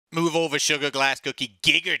Move over sugar glass cookie,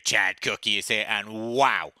 Giga Chad cookie, you say, and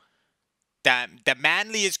wow. The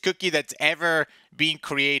manliest cookie that's ever been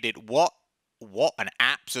created. What an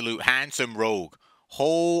absolute handsome rogue.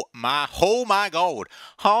 Oh my god.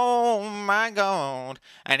 Oh my god.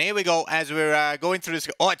 And here we go as we're going through this.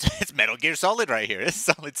 Oh, it's Metal Gear Solid right here. It's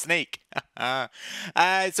Solid Snake.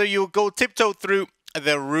 So you go tiptoe through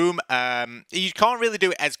the room. You can't really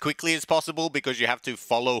do it as quickly as possible because you have to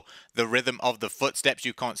follow the rhythm of the footsteps.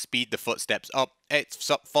 You can't speed the footsteps up. It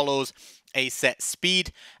follows a set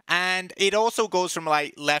speed, and it also goes from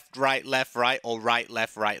like left, right, or right,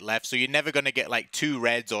 left. So you're never going to get like 2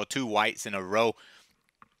 reds or 2 whites in a row.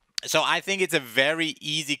 So I think it's a very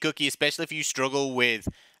easy cookie, especially if you struggle with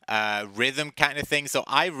rhythm kind of thing. So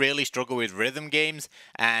I really struggle with rhythm games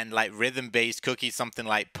and like rhythm-based cookies, something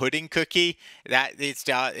like pudding cookie. That it's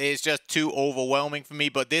just too overwhelming for me.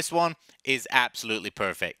 But this one is absolutely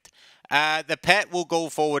perfect. The pet will go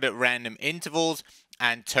forward at random intervals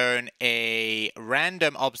and turn a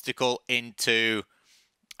random obstacle into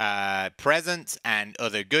presents and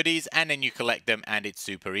other goodies, and then you collect them, and it's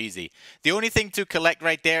super easy. The only thing to collect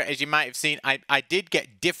right there, as you might have seen, I did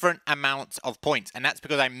get different amounts of points, and that's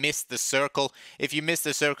because I missed the circle. If you miss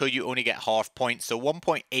the circle, you only get half points, so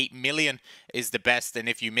 1.8 million is the best, and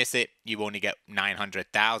if you miss it, you only get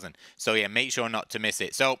 900,000. So yeah, make sure not to miss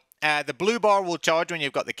it. So the blue bar will charge when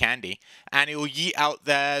you've got the candy, and it will yeet out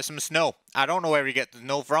some snow. I don't know where you get the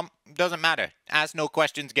snow from. Doesn't matter. Ask no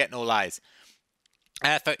questions, get no lies.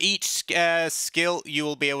 For each skill, you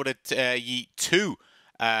will be able to yeet 2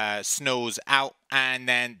 snows out, and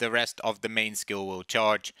then the rest of the main skill will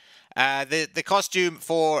charge. The costume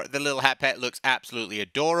for the little hat pet looks absolutely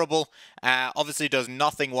adorable. Obviously does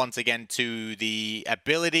nothing once again to the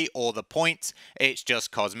ability or the points. It's just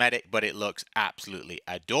cosmetic, but it looks absolutely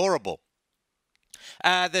adorable.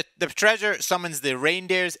 The treasure summons the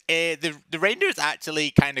reindeers. The reindeers actually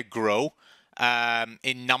kind of grow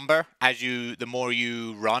in number as the more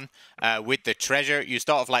you run with the treasure. You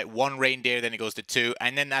start off like 1 reindeer, then it goes to 2,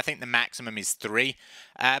 and then I think the maximum is 3.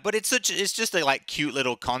 But it's just a like cute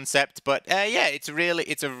little concept. But yeah, it's a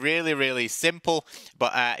really simple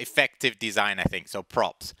but effective design, I think. So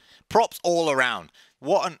props all around.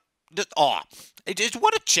 What an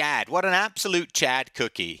absolute Chad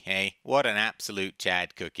cookie, hey? What an absolute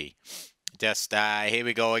Chad cookie. Just here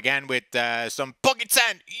we go again with some pocket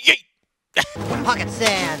sand. Yeet! Pocket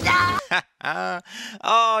sand.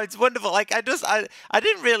 Oh, it's wonderful. Like I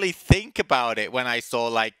didn't really think about it when I saw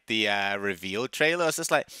like the reveal trailer. I was just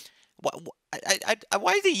like,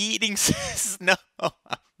 why are they eating snow?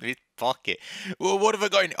 His pocket. Well, what have I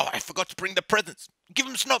got in? Oh, I forgot to bring the presents. Give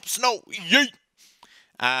him snow. Yeet.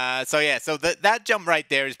 So yeah, so that jump right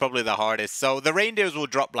there is probably the hardest. So the reindeers will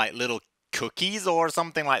drop like little cookies or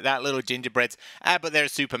something like that, little gingerbreads, but they're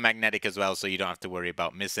super magnetic as well, so you don't have to worry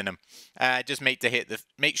about missing them. Just make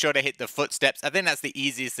sure to hit the footsteps. I think that's the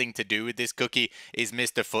easiest thing to do with this cookie, is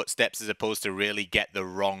miss the footsteps as opposed to really get the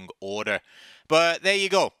wrong order. But there you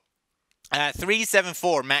go.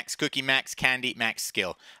 374 max cookie, max candy, max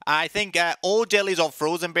skill. I think all jellies or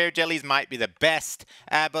frozen bear jellies might be the best,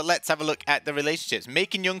 but let's have a look at the relationships.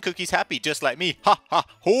 Making young cookies happy, just like me. Ha ha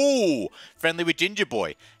ho! Friendly with Ginger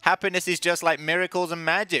Boy. Happiness is just like miracles and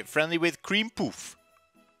magic. Friendly with Cream Poof.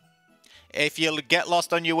 If you'll get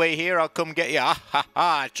lost on your way here, I'll come get you. Ha ha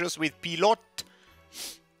ha! Trust with Pilot.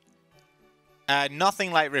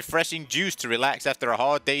 Nothing like refreshing juice to relax after a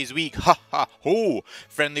hard day's week. Ha ha ho!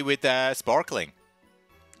 Friendly with sparkling.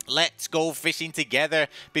 Let's go fishing together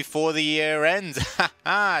before the year ends. Ha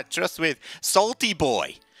ha! Trust with Salty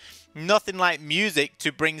Boy. Nothing like music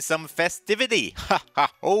to bring some festivity. Ha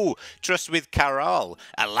ha ho! Trust with Carol.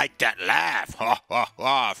 I like that laugh. Ha ha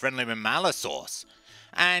ha! Friendly with Malasauce.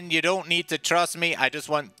 And you don't need to trust me. I just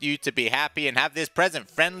want you to be happy and have this present.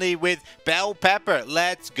 Friendly with Bell Pepper.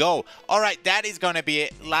 Let's go. Alright, that is going to be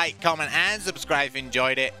it. Like, comment, and subscribe if you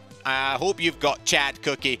enjoyed it. I hope you've got Chad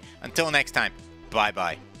Cookie. Until next time,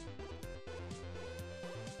 bye-bye.